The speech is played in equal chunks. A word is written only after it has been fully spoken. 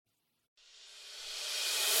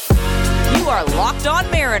are Locked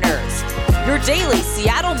On Mariners, your daily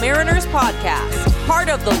Seattle Mariners podcast. Part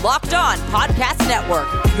of the Locked On Podcast Network,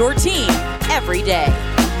 your team every day.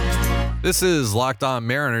 This is Locked On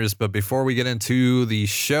Mariners, but before we get into the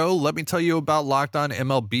show, let me tell you about Locked On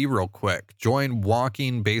MLB real quick. Join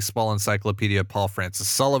walking baseball encyclopedia Paul Francis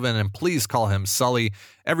Sullivan, and please call him Sully,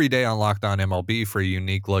 every day on Locked On MLB for a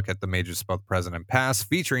unique look at the majors both present and past,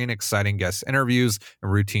 featuring exciting guest interviews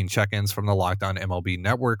and routine check-ins from the Locked On MLB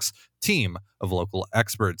Network's team of local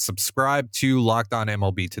experts. Subscribe to Locked On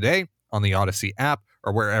MLB today on the Odyssey app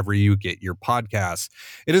or wherever you get your podcasts.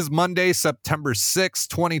 It is Monday, September 6th,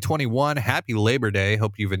 2021. Happy Labor Day.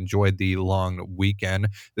 Hope you've enjoyed the long weekend.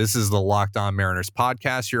 This is the Locked On Mariners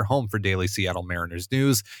podcast, your home for daily Seattle Mariners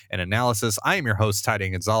news and analysis. I am your host, Ty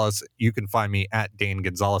Dane Gonzalez. You can find me at Dane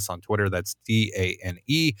Gonzalez on Twitter. That's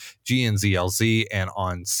DaneGnzlz, and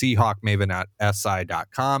on Seahawkmaven at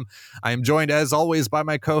SI.com. I am joined, as always, by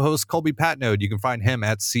my co-host, Colby Patnode. You can find him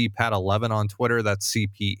at CPAT11 on Twitter. That's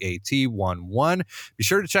CPAT11. Be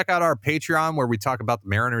sure to check out our Patreon, where we talk about the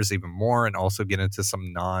Mariners even more and also get into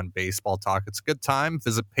some non-baseball talk. It's a good time.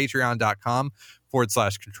 Visit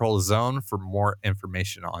patreon.com/Control the Zone for more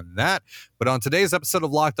information on that. But on today's episode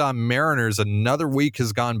of Locked On Mariners, another week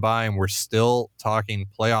has gone by and we're still talking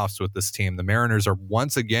playoffs with this team. The Mariners are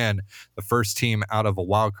once again the first team out of a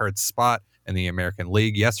wild card spot in the American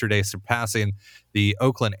League, yesterday surpassing the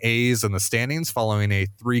Oakland A's in the standings following a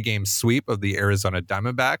 3-game sweep of the Arizona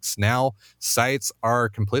Diamondbacks. Now sights are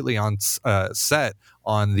completely on set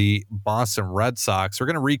on the Boston Red Sox. We're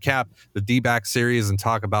going to recap the D-back series and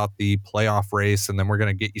talk about the playoff race, and then we're going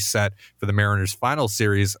to get you set for the Mariners' final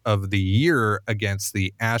series of the year against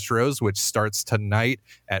the Astros, which starts tonight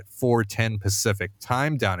at 4:10 Pacific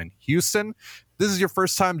time down in Houston. This is your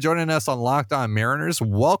first time joining us on Locked On Mariners.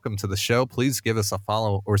 Welcome to the show. Please give us a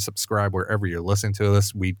follow or subscribe wherever you're listening to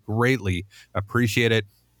this. We greatly appreciate it.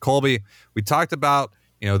 Colby, we talked about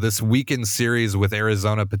this weekend series with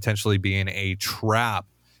Arizona potentially being a trap,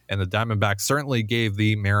 and the Diamondbacks certainly gave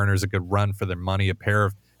the Mariners a good run for their money, a pair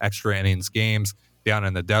of extra innings games down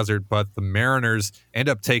in the desert, but the Mariners end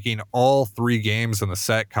up taking all 3 games in the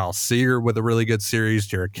set. Kyle Seager with a really good series,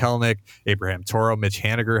 Jared Kelenic, Abraham Toro, Mitch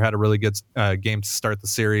Haniger had a really good game to start the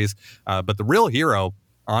series. But the real hero,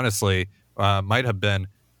 honestly, might have been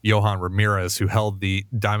Yohan Ramirez, who held the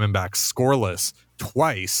Diamondbacks scoreless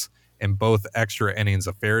twice in both extra innings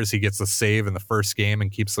affairs. He gets a save in the first game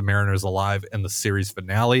and keeps the Mariners alive in the series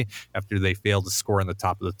finale after they failed to score in the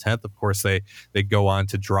top of the 10th. Of course, they go on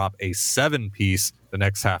to drop a 7-piece the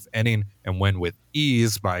next half inning and win with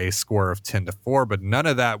ease by a score of 10-4. But none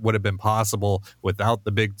of that would have been possible without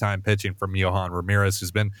the big-time pitching from Yohan Ramirez,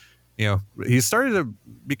 who's been, he's started to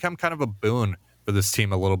become kind of a boon for this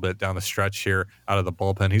team a little bit down the stretch here out of the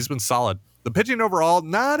bullpen. He's been solid. The pitching overall,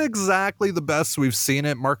 not exactly the best we've seen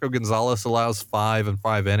it. Marco Gonzalez allows 5 in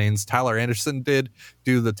 5 innings. Tyler Anderson did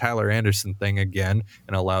do the Tyler Anderson thing again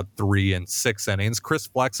and allowed 3 in 6 innings. Chris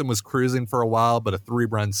Flexen was cruising for a while, but a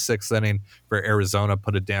 3-run 6th inning for Arizona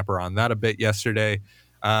put a damper on that a bit yesterday.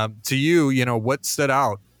 To you, what stood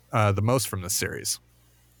out the most from this series?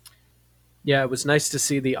 Yeah, it was nice to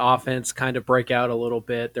see the offense kind of break out a little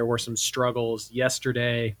bit. There were some struggles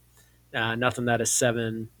yesterday. Nothing that a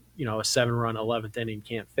 7-run 11th inning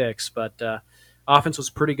can't fix, but offense was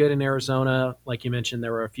pretty good in Arizona. Like you mentioned,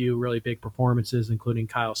 there were a few really big performances, including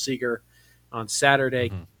Kyle Seager on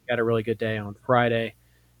Saturday. Got a really good day on Friday.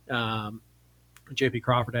 JP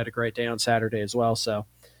Crawford had a great day on Saturday as well. So,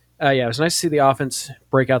 it was nice to see the offense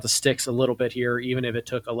break out the sticks a little bit here, even if it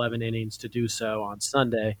took 11 innings to do so on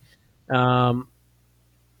Sunday.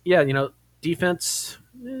 Defense,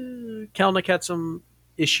 Kelenic had some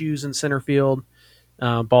issues in center field.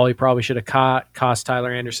 Ball he probably should have cost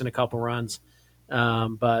Tyler Anderson a couple runs.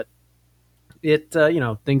 But it,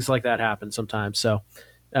 things like that happen sometimes. So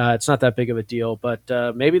it's not that big of a deal. But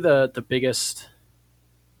maybe the biggest, I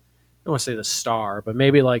don't want to say the star, but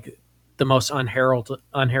maybe like the most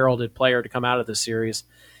unheralded player to come out of this series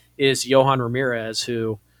is Yohan Ramirez,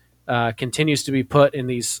 who continues to be put in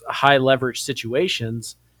these high leverage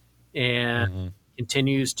situations and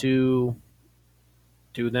continues to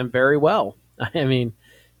do them very well. I mean,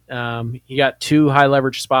 he got 2 high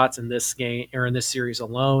leverage spots in this game or in this series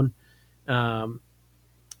alone.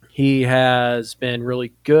 He has been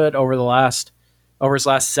really good over his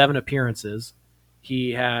last 7 appearances.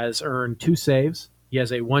 He has earned 2 saves. He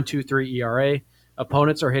has a 1.23 ERA.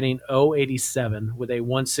 Opponents are hitting .087 with a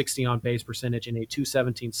 160 on base percentage and a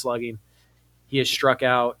 217 slugging. He has struck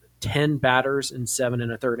out 10 batters in 7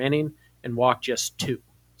 1/3 inning and walked just 2.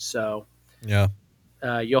 So, yeah,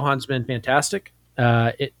 Yohan's been fantastic.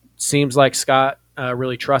 It seems like Scott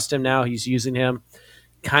really trust him now. He's using him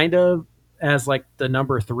kind of as like the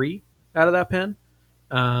number 3 out of that pen.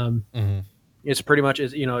 It's pretty much,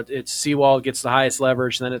 it's Seawald gets the highest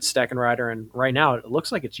leverage, then it's Steckenrider, and right now it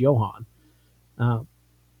looks like it's Johan.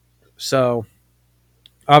 So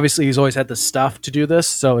obviously he's always had the stuff to do this,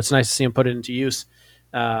 so it's nice to see him put it into use.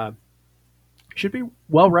 Should be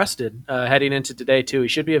well rested heading into today too. He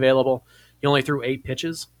should be available. He only threw 8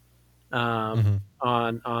 pitches on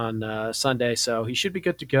Sunday, so he should be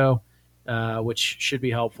good to go, which should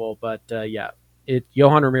be helpful. But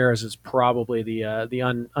Johan Ramirez is probably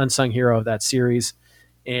the unsung hero of that series,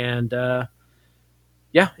 and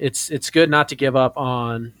it's good not to give up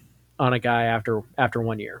on a guy after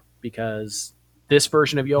 1 year, because this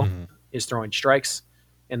version of Johan is throwing strikes,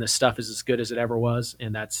 and the stuff is as good as it ever was,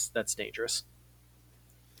 and that's dangerous.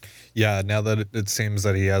 Yeah, now that it seems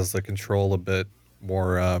that he has the control a bit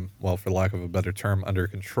more, for lack of a better term, under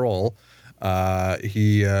control,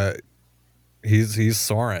 he's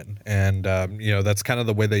soaring, and that's kind of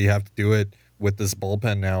the way that you have to do it with this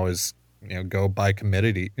bullpen now, is go by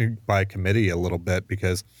committee a little bit,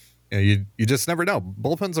 because you just never know.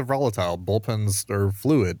 Bullpens are volatile. Bullpens are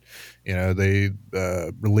fluid. They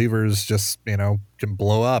relievers just can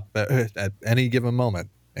blow up at any given moment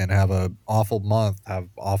and have an awful month, have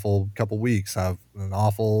awful couple weeks, have an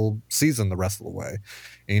awful season the rest of the way,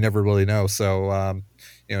 and you never really know. So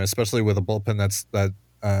especially with a bullpen that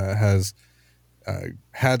has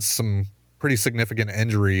had some pretty significant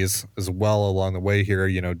injuries as well along the way here.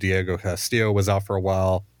 Diego Castillo was out for a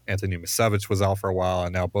while, Anthony Misevich was out for a while,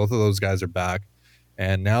 and now both of those guys are back.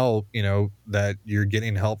 And now, that you're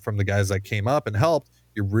getting help from the guys that came up and helped,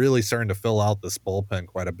 you're really starting to fill out this bullpen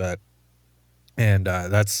quite a bit. And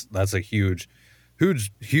that's a huge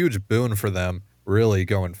boon for them, really,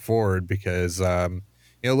 going forward, because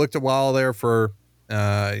looked a while there for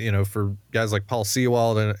guys like Paul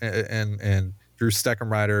Sewald and Drew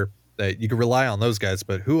Steckenrider, that you could rely on those guys,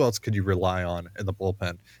 but who else could you rely on in the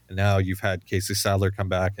bullpen? And now you've had Casey Sadler come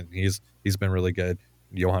back, and he's been really good.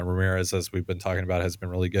 Johan Ramirez, as we've been talking about, has been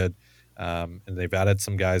really good. And they've added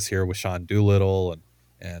some guys here with Sean Doolittle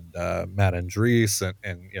and Matt Andrees,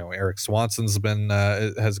 and Eric Swanson's been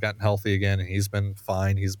has gotten healthy again, and he's been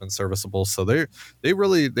fine. He's been serviceable. So they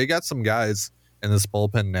got some guys in this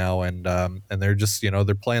bullpen now, and they're just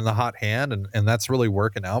they're playing the hot hand, and that's really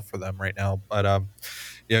working out for them right now. But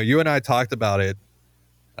you and I talked about it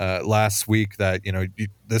last week, that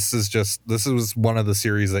this was one of the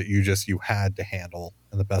series that you had to handle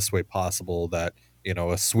in the best way possible. That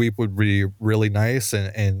a sweep would be really nice,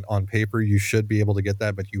 and on paper you should be able to get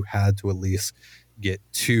that, but you had to at least get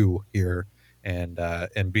 2 here, and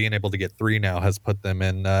being able to get 3 now has put them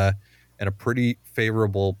in a pretty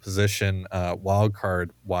favorable position wild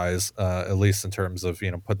card wise, at least in terms of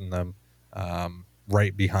putting them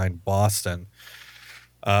right behind Boston.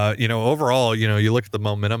 Overall, you look at the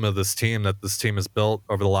momentum of this team that this team has built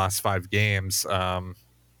over the last 5 games. How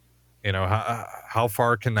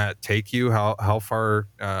far can that take you? How far,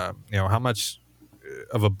 how much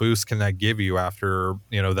of a boost can that give you after,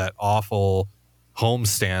 that awful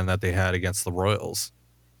homestand that they had against the Royals?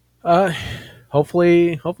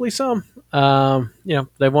 Hopefully some.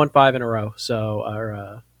 They've won 5 in a row. So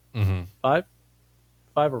our 5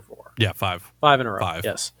 or 4? Yeah, 5. 5 in a row. 5.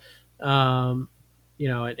 Yes. And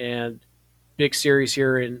big series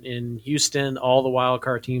here in Houston. All the wild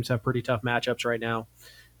card teams have pretty tough matchups right now.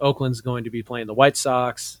 Oakland's going to be playing the White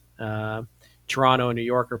Sox. Toronto and New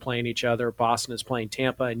York are playing each other. Boston is playing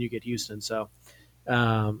Tampa, and you get Houston. So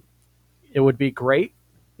it would be great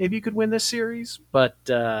if you could win this series, but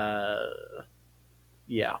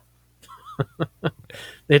yeah.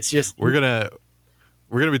 It's just we're gonna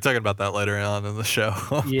be talking about that later on in the show.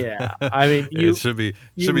 Yeah, I mean, it should be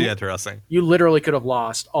interesting. You literally could have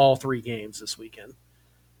lost all 3 games this weekend.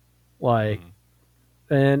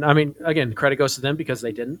 And I mean, again, credit goes to them because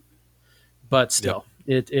they didn't. But still,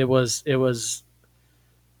 it was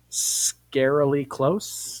scarily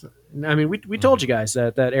close. I mean, we told you guys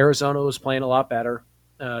that Arizona was playing a lot better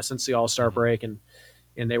since the All-Star break, and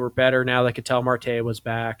they were better now that Ketel Marte was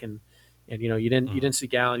back, and you didn't see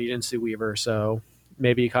Gallen, you didn't see Weaver, so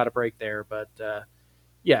maybe you caught a break there. But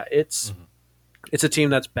it's a team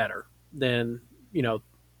that's better than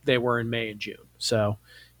they were in May and June. So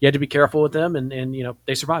you had to be careful with them, and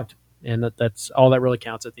they survived, and that's all that really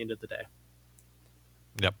counts at the end of the day.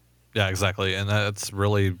 Yep. Yeah, exactly. And that's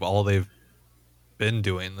really all they've been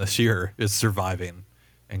doing this year is surviving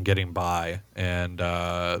and getting by. And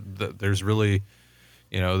there's really,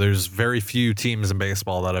 there's very few teams in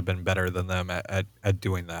baseball that have been better than them at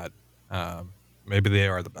doing that. Maybe they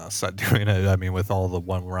are the best at doing it. I mean, with all the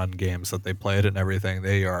one-run games that they played and everything,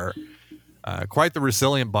 they are quite the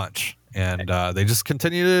resilient bunch. And they just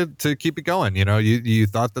continue to keep it going. You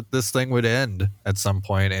thought that this thing would end at some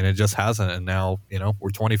point, and it just hasn't. And now, we're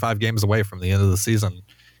 25 games away from the end of the season,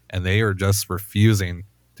 and they are just refusing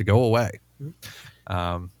to go away.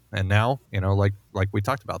 And now, like we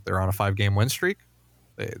talked about, they're on a 5-game win streak.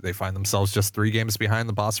 They find themselves just 3 games behind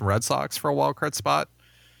the Boston Red Sox for a wild card spot,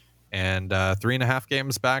 and 3.5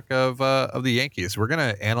 games back of the Yankees. We're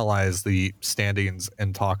going to analyze the standings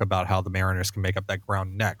and talk about how the Mariners can make up that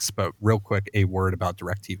ground next. But real quick, a word about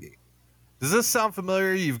DirecTV. Does this sound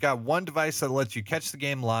familiar? You've got one device that lets you catch the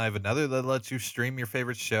game live, another that lets you stream your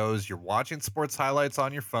favorite shows, you're watching sports highlights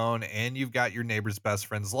on your phone, and you've got your neighbor's best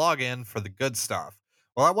friend's login for the good stuff.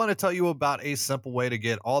 Well, I want to tell you about a simple way to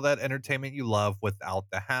get all that entertainment you love without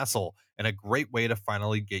the hassle, and a great way to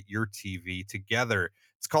finally get your TV together.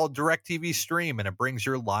 It's called DirecTV Stream, and it brings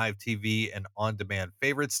your live TV and on-demand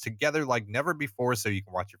favorites together like never before, so you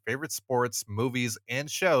can watch your favorite sports, movies, and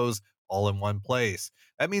shows all in one place.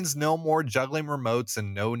 That means no more juggling remotes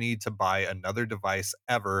and no need to buy another device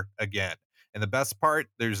ever again. And the best part,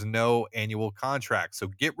 there's no annual contract. So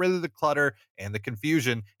get rid of the clutter and the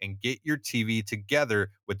confusion and get your TV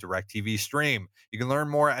together with DirecTV Stream. You can learn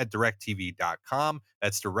more at directtv.com.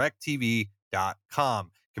 That's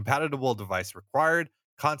directtv.com. Compatible device required.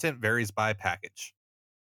 Content varies by package.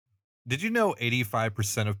 Did you know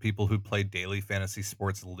 85% of people who play daily fantasy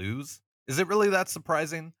sports lose? Is it really that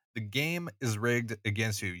surprising? The game is rigged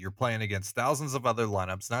against you. You're playing against thousands of other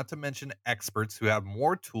lineups, not to mention experts who have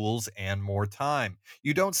more tools and more time.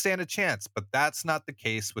 You don't stand a chance, but that's not the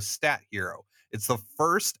case with Stat Hero. It's the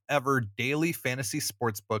first ever daily fantasy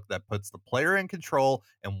sports book that puts the player in control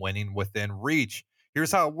and winning within reach.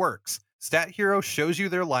 Here's how it works. Stat Hero shows you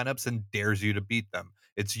their lineups and dares you to beat them.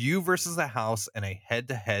 It's you versus the house in a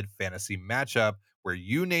head-to-head fantasy matchup where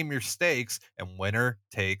you name your stakes and winner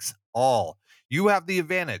takes all. You have the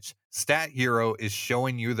advantage. Stat Hero is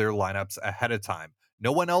showing you their lineups ahead of time.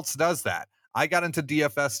 No one else does that. I got into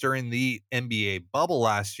DFS during the NBA bubble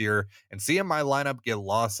last year, and seeing my lineup get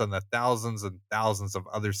lost on the thousands and thousands of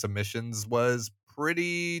other submissions was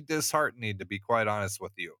pretty disheartening, to be quite honest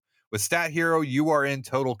with you. With Stat Hero, you are in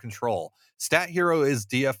total control. Stat Hero is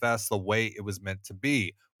DFS the way it was meant to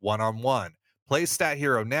be, one-on-one. Play Stat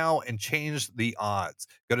Hero now and change the odds.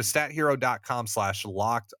 Go to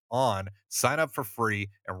stathero.com/locked-on, sign up for free,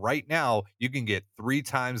 and right now you can get 3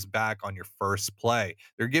 times back on your first play.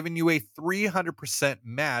 They're giving you a 300%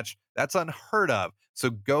 match. That's unheard of.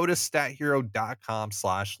 So go to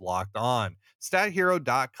stathero.com/locked-on.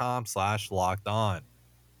 stathero.com/locked-on.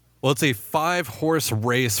 Well, it's a 5-horse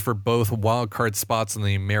race for both wildcard spots in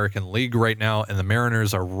the American League right now, and the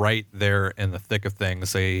Mariners are right there in the thick of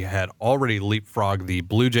things. They had already leapfrogged the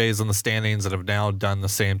Blue Jays in the standings and have now done the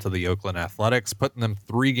same to the Oakland Athletics, putting them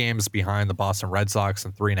 3 games behind the Boston Red Sox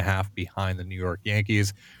and 3.5 behind the New York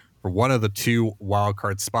Yankees for one of the 2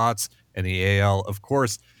 wildcard spots in the AL. Of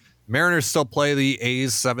course, Mariners still play the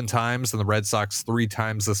A's 7 times and the Red Sox 3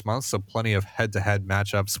 times this month, so plenty of head-to-head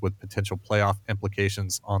matchups with potential playoff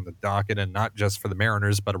implications on the docket, and not just for the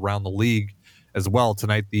Mariners, but around the league as well.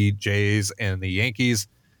 Tonight, the Jays and the Yankees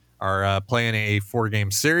are playing a 4-game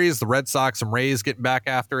series. The Red Sox and Rays getting back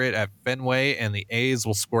after it at Fenway, and the A's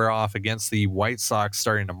will square off against the White Sox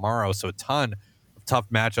starting tomorrow, so a ton of tough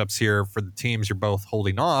matchups here for the teams you're both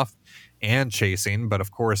holding off and chasing, but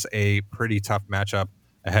of course, a pretty tough matchup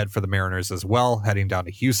ahead for the Mariners as well, heading down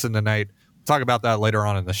to Houston tonight. We'll talk about that later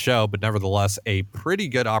on in the show, but nevertheless, a pretty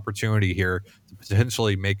good opportunity here to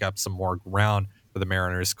potentially make up some more ground for the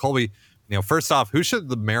Mariners. Colby, first off, who should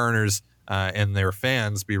the Mariners and their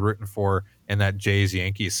fans be rooting for in that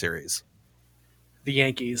Jays-Yankees series? The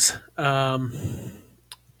Yankees.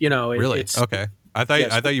 Really? It's okay. I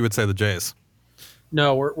thought you would say the Jays.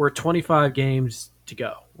 No, we're 25 games to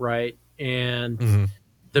go, right? And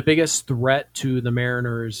the biggest threat to the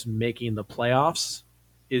Mariners making the playoffs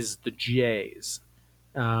is the Jays,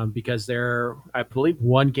 because they're, I believe,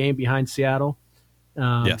 1 game behind Seattle.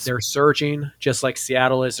 Yes. They're surging just like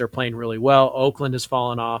Seattle is. They're playing really well. Oakland has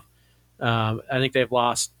fallen off. I think they've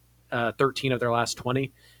lost 13 of their last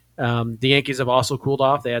 20. The Yankees have also cooled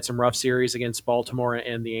off. They had some rough series against Baltimore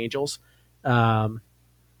and the Angels.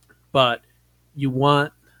 But you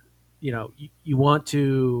want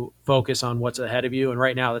to focus on what's ahead of you. And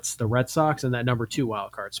right now it's the Red Sox and that number 2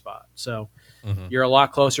 wild card spot. So you're a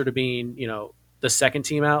lot closer to being, the second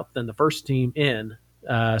team out than the first team in.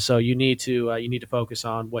 So you need to focus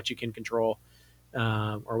on what you can control,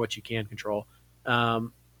 or what you can control. You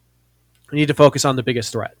need to focus on the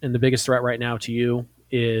biggest threat. And the biggest threat right now to you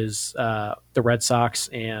is the Red Sox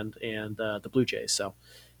and the Blue Jays. So you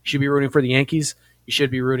should be rooting for the Yankees. You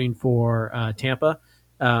should be rooting for Tampa.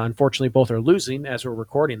 Unfortunately, both are losing as we're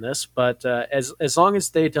recording this, but as long as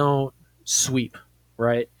they don't sweep,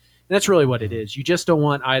 right? And that's really what it is. You just don't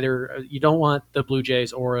want either. You don't want the Blue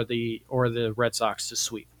Jays or the Red Sox to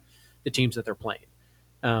sweep the teams that they're playing,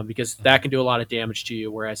 because that can do a lot of damage to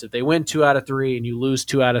you. Whereas if they win 2 out of 3 and you lose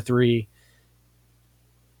 2 out of 3,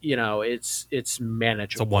 it's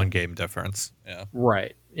manageable. It's a 1-game difference. Yeah.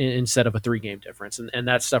 Right. Instead of a 3-game difference. And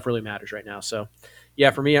that stuff really matters right now. So,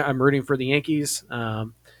 yeah, for me, I'm rooting for the Yankees,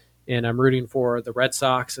 and I'm rooting for the Red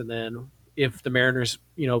Sox. And then if the Mariners,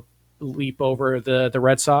 leap over the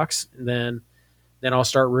Red Sox, then I'll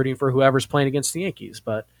start rooting for whoever's playing against the Yankees.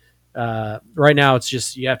 But right now, it's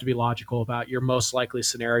just you have to be logical about your most likely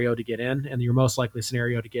scenario to get in. And your most likely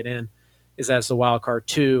scenario to get in is as the wild card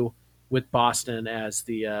 2, with Boston as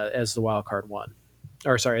the wild card 1,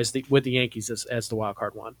 or sorry, with the Yankees as the wild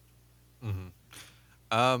card 1.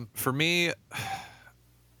 Mm-hmm. For me,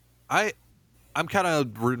 I'm kind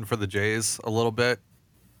of rooting for the Jays a little bit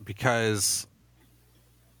because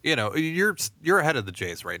you're ahead of the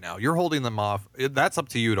Jays right now. You're holding them off. That's up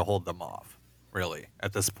to you to hold them off, really,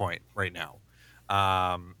 at this point right now.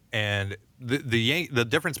 And the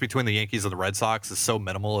difference between the Yankees and the Red Sox is so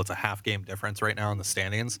minimal. It's a half-game difference right now in the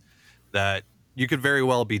standings, that you could very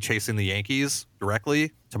well be chasing the Yankees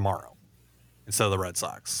directly tomorrow instead of the Red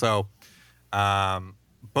Sox. So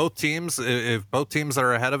both teams, if both teams that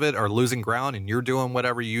are ahead of it are losing ground and you're doing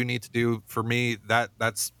whatever you need to do, for me,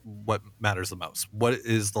 that's what matters the most. What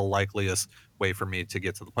is the likeliest way for me to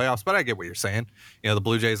get to the playoffs? But I get what you're saying. The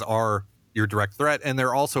Blue Jays are your direct threat, and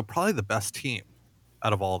they're also probably the best team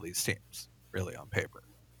out of all these teams, really, on paper.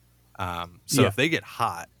 So if they get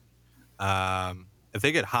hot, I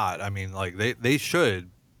mean, like they should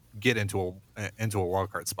get into a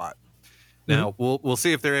wild card spot. Now we'll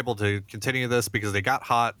see if they're able to continue this, because they got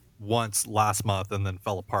hot once last month and then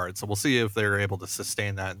fell apart. So we'll see if they're able to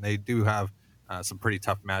sustain that. And they do have some pretty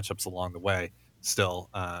tough matchups along the way still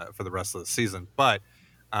for the rest of the season. But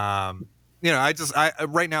right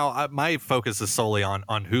now my focus is solely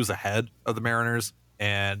on who's ahead of the Mariners,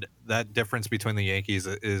 and that difference between the Yankees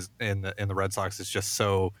is and the Red Sox is just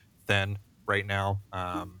so thin right now,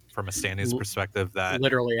 from a standings perspective, that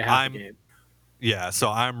literally a half a game. Yeah, so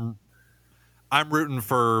I'm rooting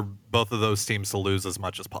for both of those teams to lose as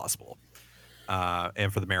much as possible,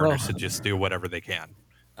 and for the Mariners to just do whatever they can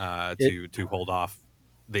to hold off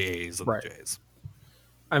the A's and the Jays.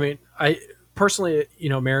 I mean, I personally,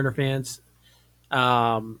 Mariner fans,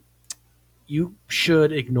 you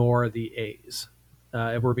should ignore the A's.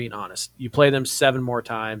 If we're being honest, you play them 7 more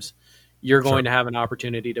times, you're going to have an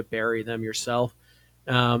opportunity to bury them yourself.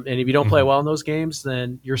 And if you don't play well in those games,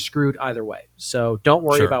 then you're screwed either way. So don't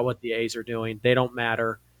worry about what the A's are doing. They don't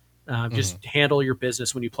matter. Just handle your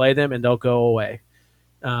business when you play them, and they'll go away.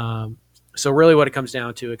 So really what it comes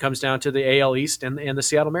down to the AL East and the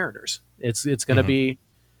Seattle Mariners. It's going to be,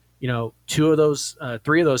 3 of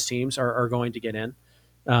those teams are going to get in.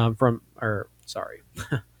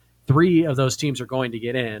 3 of those teams are going to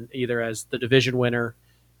get in, either as the division winner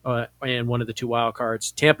and one of the 2 wild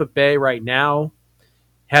cards. Tampa Bay right now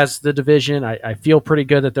has the division. I feel pretty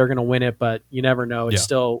good that they're going to win it, but you never know. It's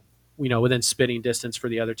still, within spitting distance for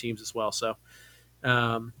the other teams as well. So you're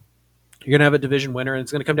going to have a division winner, and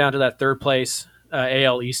it's going to come down to that 3rd place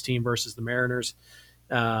AL East team versus the Mariners.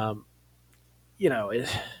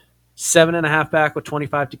 7.5 back with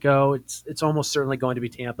 25 to go. It's almost certainly going to be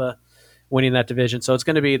Tampa winning that division. So it's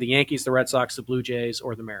going to be the Yankees, the Red Sox, the Blue Jays,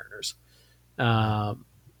 or the Mariners.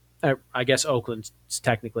 I guess Oakland's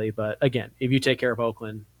technically, but again, if you take care of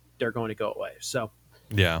Oakland, they're going to go away. So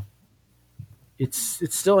yeah, it's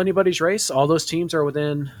still anybody's race. All those teams are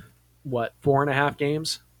within 4.5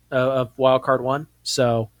 games of wild card 1.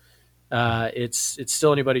 So it's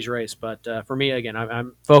still anybody's race. But for me, again,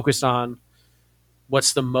 I'm focused on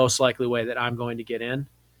what's the most likely way that I'm going to get in,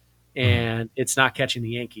 and it's not catching the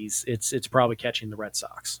Yankees. It's probably catching the Red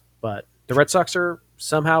Sox. But the Red Sox are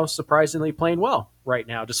somehow surprisingly playing well right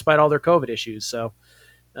now, despite all their COVID issues. So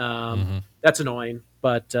that's annoying.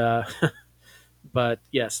 But but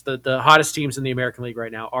yes, the hottest teams in the American League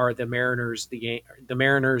right now are the Mariners, the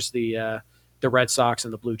Red Sox,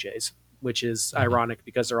 and the Blue Jays, which is ironic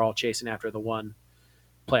because they're all chasing after the 1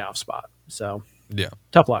 playoff spot. So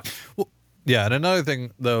tough luck. Well, yeah, and another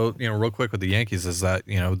thing, though, real quick with the Yankees is that,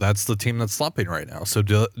 that's the team that's slumping right now. So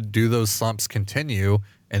do those slumps continue,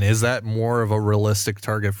 and is that more of a realistic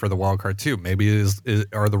target for the wild card 2? Maybe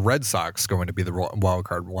are the Red Sox going to be the wild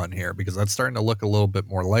card 1 here? Because that's starting to look a little bit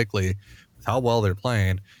more likely with how well they're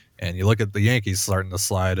playing and you look at the Yankees starting to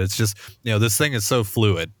slide. It's just, this thing is so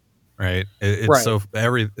fluid, right? It's Right. so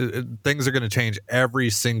things are going to change every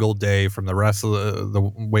single day from the rest of the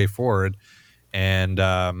way forward. And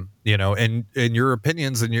and your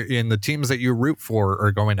opinions and the teams that you root for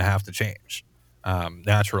are going to have to change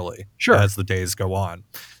naturally as the days go on.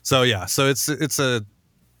 So it's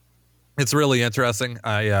really interesting.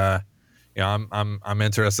 I'm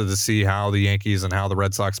interested to see how the Yankees and how the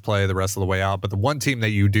Red Sox play the rest of the way out. But the one team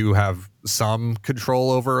that you do have some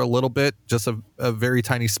control over a little bit, just a very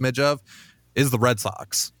tiny smidge of, is the Red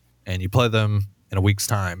Sox, and you play them in a week's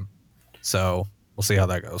time. So we'll see how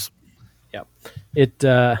that goes. Yep.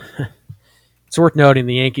 It's worth noting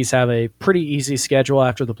the Yankees have a pretty easy schedule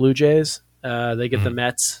after the Blue Jays. They get the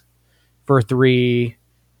Mets for 3.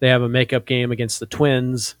 They have a makeup game against the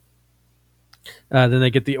Twins. Then they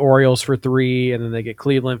get the Orioles for 3, and then they get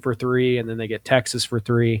Cleveland for 3, and then they get Texas for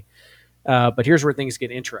 3. But here's where things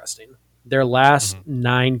get interesting. Their last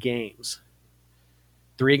 9 games,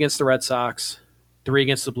 3 against the Red Sox, 3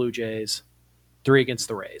 against the Blue Jays, 3 against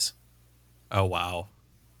the Rays. Oh, wow.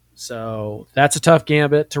 So that's a tough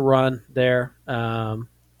gambit to run there. And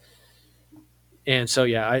so,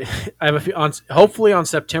 I have a few hopefully on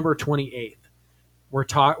September 28th,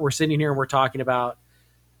 we're sitting here and we're talking about,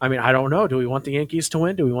 I don't know. Do we want the Yankees to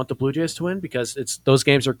win? Do we want the Blue Jays to win? Because those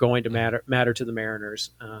games are going to matter to the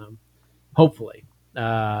Mariners, hopefully.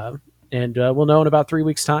 And we'll know in about 3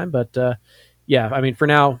 weeks' time. But, for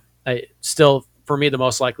now, for me, the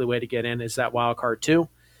most likely way to get in is that wild card 2.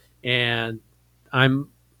 And I'm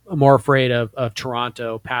more afraid of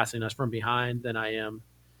Toronto passing us from behind than I am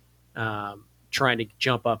trying to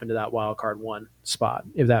jump up into that wild card 1 spot,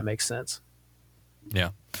 if that makes sense. Yeah.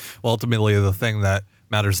 Well, ultimately, the thing that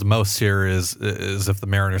matters the most here is if the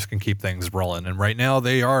Mariners can keep things rolling. And right now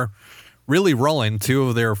they are really rolling. 2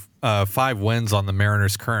 of their 5 wins on the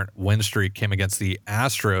Mariners' current win streak came against the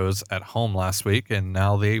Astros at home last week, and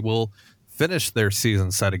now they will finish their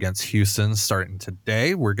season set against Houston starting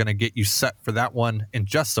today. We're going to get you set for that one in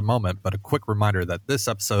just a moment, but a quick reminder that this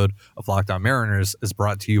episode of Locked On Mariners is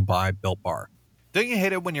brought to you by Built Bar. Don't you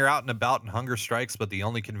hate it when you're out and about and hunger strikes, but the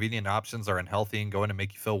only convenient options are unhealthy and going to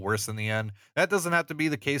make you feel worse in the end? That doesn't have to be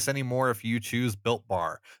the case anymore if you choose Built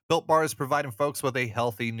Bar. Built Bar is providing folks with a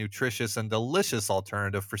healthy, nutritious, and delicious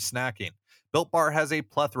alternative for snacking. Built Bar has a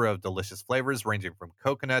plethora of delicious flavors ranging from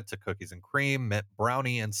coconut to cookies and cream, mint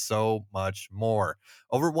brownie, and so much more.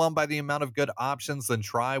 Overwhelmed by the amount of good options? Then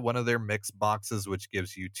try one of their mixed boxes, which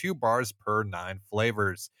gives you 2 bars per 9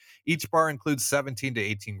 flavors. Each bar includes 17 to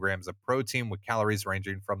 18 grams of protein with calories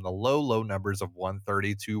ranging from the low numbers of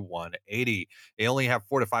 130 to 180. They only have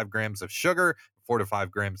 4 to 5 grams of sugar, 4 to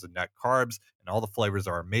 5 grams of net carbs, and all the flavors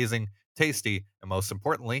are amazing, tasty, and most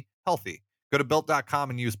importantly, healthy. Go to Built.com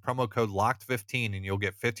and use promo code LOCKED15 and you'll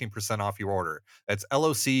get 15% off your order. That's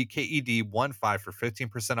LOCKED15 for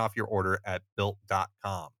 15% off your order at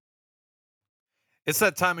Built.com. It's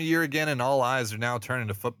that time of year again, and all eyes are now turning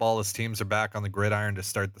to football as teams are back on the gridiron to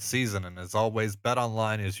start the season. And as always,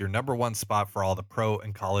 BetOnline is your number one spot for all the pro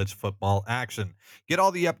and college football action. Get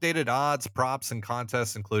all the updated odds, props, and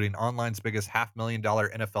contests, including online's biggest $500,000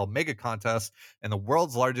 NFL mega contest and the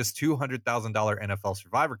world's largest $200,000 NFL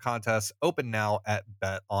Survivor contest, open now at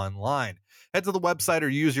BetOnline. Head to the website or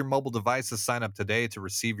use your mobile device to sign up today to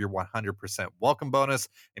receive your 100% welcome bonus.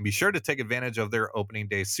 And be sure to take advantage of their opening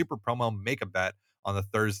day super promo, Make a Bet, on the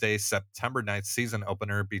Thursday, September 9th season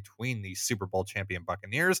opener between the Super Bowl champion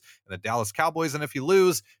Buccaneers and the Dallas Cowboys. And if you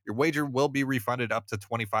lose, your wager will be refunded up to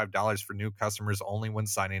 $25 for new customers only when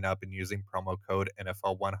signing up and using promo code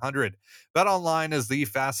NFL100. BetOnline is the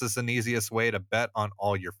fastest and easiest way to bet on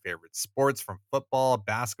all your favorite sports, from football,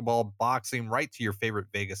 basketball, boxing, right to your favorite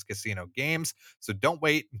Vegas casino games. So don't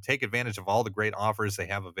wait and take advantage of all the great offers they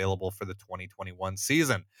have available for the 2021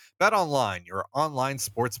 season. BetOnline, your online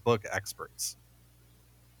sportsbook experts.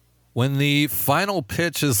 When the final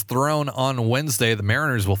pitch is thrown on Wednesday, the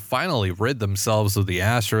Mariners will finally rid themselves of the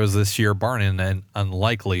Astros this year, barring an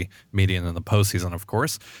unlikely meeting in the postseason, of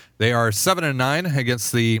course. They are 7-9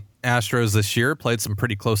 against the Astros this year, played some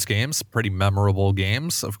pretty close games, pretty memorable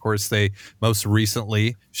games. Of course, they most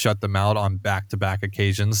recently shut them out on back-to-back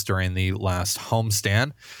occasions during the last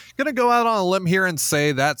homestand. Going to go out on a limb here and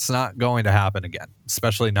say that's not going to happen again,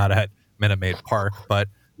 especially not at Minute Maid Park, but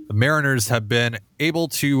the Mariners have been able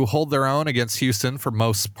to hold their own against Houston for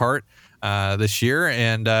most part this year.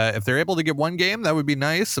 And if they're able to get 1 game, that would be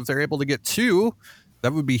nice. If they're able to get 2,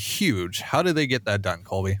 that would be huge. How did they get that done,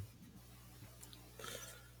 Colby?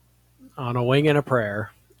 On a wing and a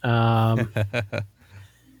prayer.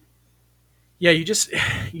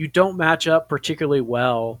 You don't match up particularly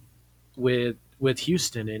well with with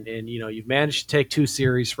Houston, and you've managed to take 2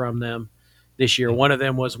 series from them this year. One of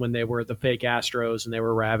them was when they were the fake Astros and they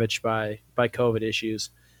were ravaged by COVID issues.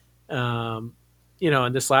 And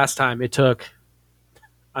this last time it took,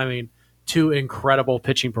 2 incredible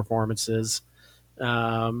pitching performances,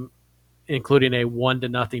 including a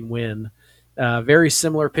 1-0 win. Very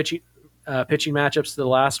similar pitching matchups to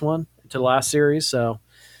the last series. So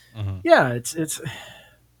yeah, it's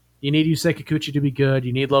you need Yusei Kikuchi to be good.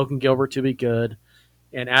 You need Logan Gilbert to be good,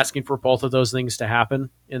 and asking for both of those things to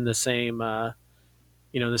happen in the same, the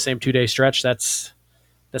same 2-day stretch. That's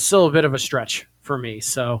still a bit of a stretch for me.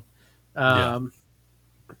 So, you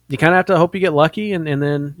kind of have to hope you get lucky, and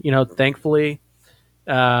then thankfully,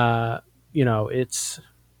 you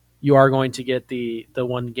are going to get the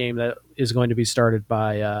one game that is going to be started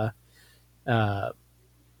by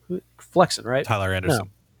Flexen, right? Tyler Anderson.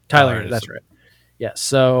 No, Tyler Anderson. That's right. Yeah.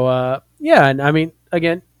 So, and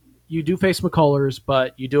again, you do face McCullers,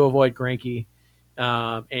 but you do avoid Greinke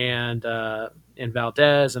and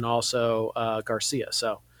Valdez and also Garcia.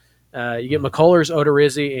 So you get McCullers,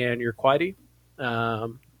 Odorizzi, and Urquidy.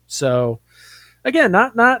 So again,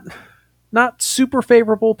 not super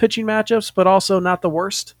favorable pitching matchups, but also not the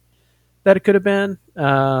worst that it could have been.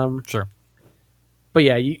 Sure. But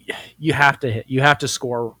yeah, you have to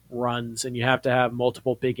score runs, and you have to have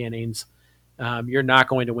multiple big innings. You're not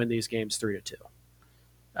going to win these games 3-2.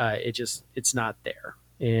 It's not there.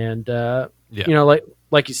 And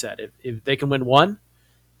like you said, if they can win 1,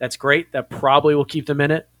 that's great. That probably will keep them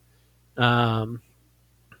in it. That'll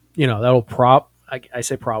I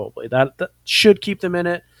say probably that should keep them in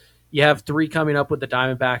it. You have 3 coming up with the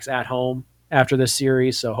Diamondbacks at home after this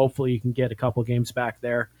series, so hopefully you can get a couple games back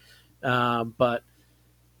there. But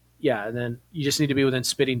yeah, and then you just need to be within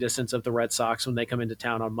spitting distance of the Red Sox when they come into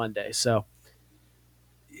town on Monday. So,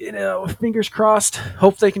 fingers crossed.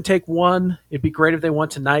 Hope they can take 1. It'd be great if they won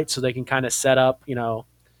tonight so they can kind of set up,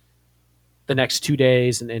 the next 2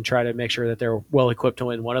 days and try to make sure that they're well equipped to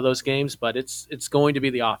win one of those games. But it's going to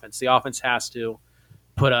be the offense. The offense has to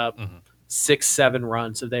put up 6-7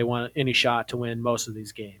 runs if they want any shot to win most of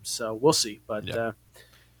these games. So we'll see. But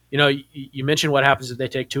you mentioned what happens if they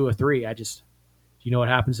take 2 or 3. Do you know what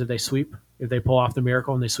happens if they sweep? If they pull off the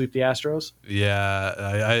miracle and they sweep the Astros?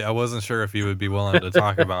 Yeah, I wasn't sure if you would be willing to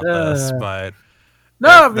talk about this, but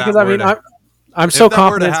no, because I'm so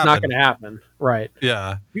confident it's not going to happen. Right.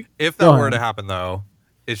 Yeah. If that were to happen, though,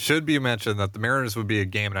 it should be mentioned that the Mariners would be a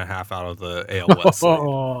game and a half out of the AL West.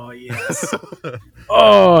 Oh, yes.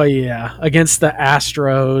 Oh, yeah. Against the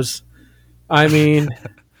Astros.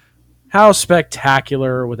 How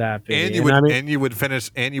spectacular would that be? And you would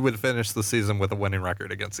finish the season with a winning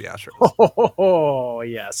record against the Astros. Oh,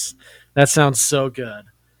 yes. That sounds so good.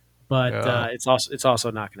 But it's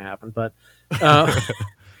also not going to happen. But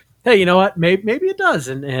hey, you know what? Maybe it does,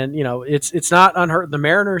 and it's not unheard. The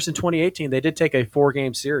Mariners in 2018, they did take a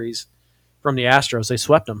 4-game series from the Astros. They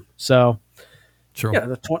swept them. So, true. Yeah,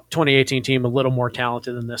 the 2018 team a little more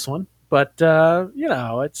talented than this one, but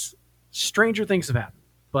it's stranger things have happened.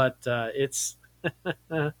 But it's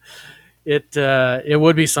it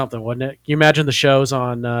would be something, wouldn't it? Can you imagine the shows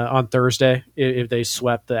on Thursday if they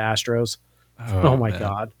swept the Astros? Oh my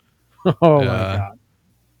God! Oh my God!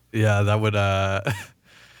 Yeah, that would.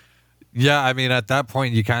 Yeah, at that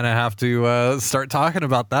point, you kind of have to start talking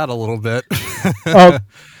about that a little bit.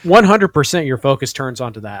 100% your focus turns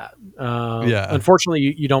onto that.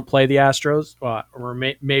 Unfortunately, you don't play the Astros,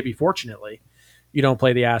 or maybe fortunately, you don't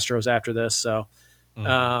play the Astros after this. So,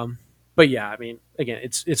 but yeah, again,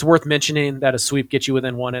 it's worth mentioning that a sweep gets you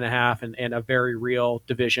within 1.5, and a very real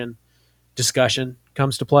division discussion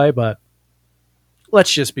comes to play. But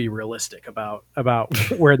let's just be realistic about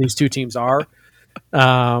where these two teams are.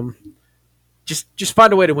 Just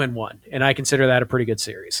find a way to win 1, and I consider that a pretty good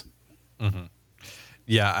series. Mm-hmm.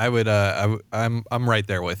 Yeah, I would. I'm right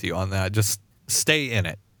there with you on that. Just stay in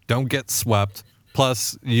it. Don't get swept.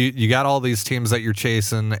 Plus, you got all these teams that you're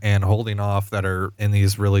chasing and holding off that are in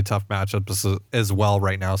these really tough matchups as well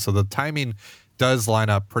right now. So the timing does line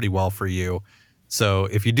up pretty well for you. So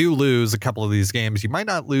if you do lose a couple of these games, you might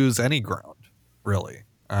not lose any ground, really,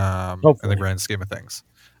 in the grand scheme of things.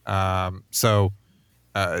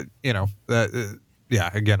 Again,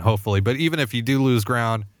 hopefully. But even if you do lose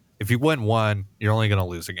ground, if you win 1, you're only going to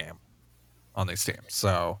lose a game on these teams.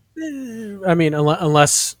 So,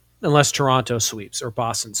 unless Toronto sweeps or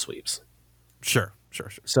Boston sweeps. Sure.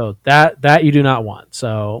 So that you do not want.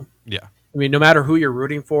 So, yeah. No matter who you're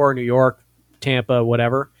rooting for, New York, Tampa,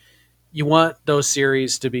 whatever, you want those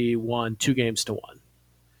series to be won 2 games to 1.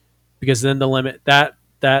 Because then the limit that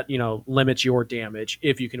limits your damage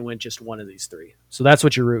if you can win just one of these 3. So that's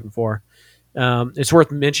what you're rooting for. It's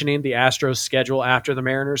worth mentioning the Astros schedule after the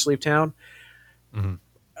Mariners leave town. Mm-hmm.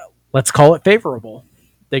 Let's call it favorable.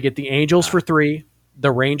 They get the Angels for 3,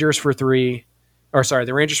 the Rangers for 3,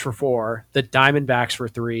 the Rangers for 4, the Diamondbacks for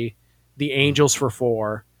 3, the Angels for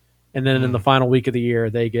 4, and then in the final week of the year,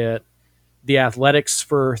 they get the Athletics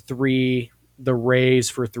for 3, the Rays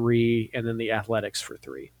for 3, and then the Athletics for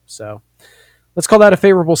 3. So let's call that a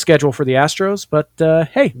favorable schedule for the Astros. But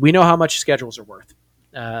hey, we know how much schedules are worth,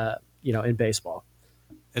 in baseball.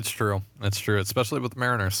 It's true. It's true, especially with the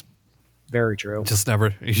Mariners. Very true. You just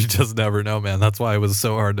never know, man. That's why it was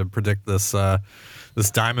so hard to predict this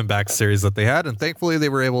Diamondback series that they had, and thankfully they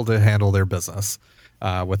were able to handle their business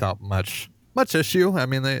without much issue. I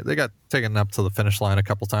mean, they got taken up to the finish line a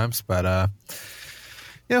couple times, but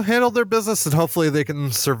handled their business, and hopefully they can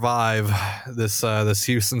survive this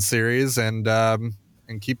Houston series and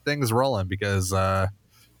keep things rolling. Because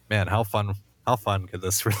man, how fun could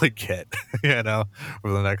this really get? Over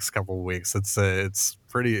the next couple of weeks, it's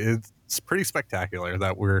pretty spectacular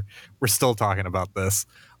that we're still talking about this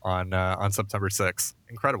on September 6th.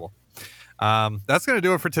 Incredible. That's going to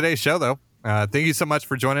do it for today's show, though. Thank you so much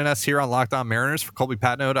for joining us here on Locked On Mariners. For Colby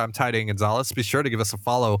Patnode, I'm Ty Dane Gonzalez. Be sure to give us a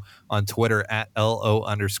follow on Twitter at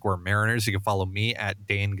 @LO_Mariners. You can follow me at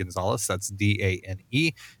Dane Gonzalez. That's DANEGNZLZ,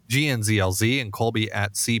 and Colby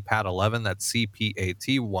at CPAT11. That's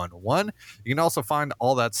CPAT11. You can also find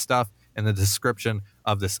all that stuff in the description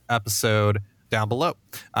of this episode down below.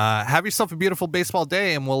 Have yourself a beautiful baseball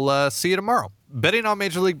day, and we'll see you tomorrow. Betting on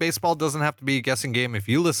Major League Baseball doesn't have to be a guessing game if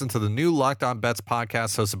you listen to the new Locked On Bets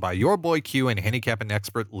podcast hosted by your boy Q and handicapping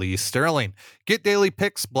expert Lee Sterling. Get daily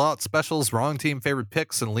picks, blowout specials, wrong team favorite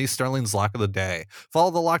picks, and Lee Sterling's lock of the day.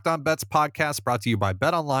 Follow the Locked On Bets podcast brought to you by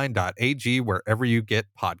betonline.ag wherever you get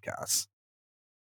podcasts.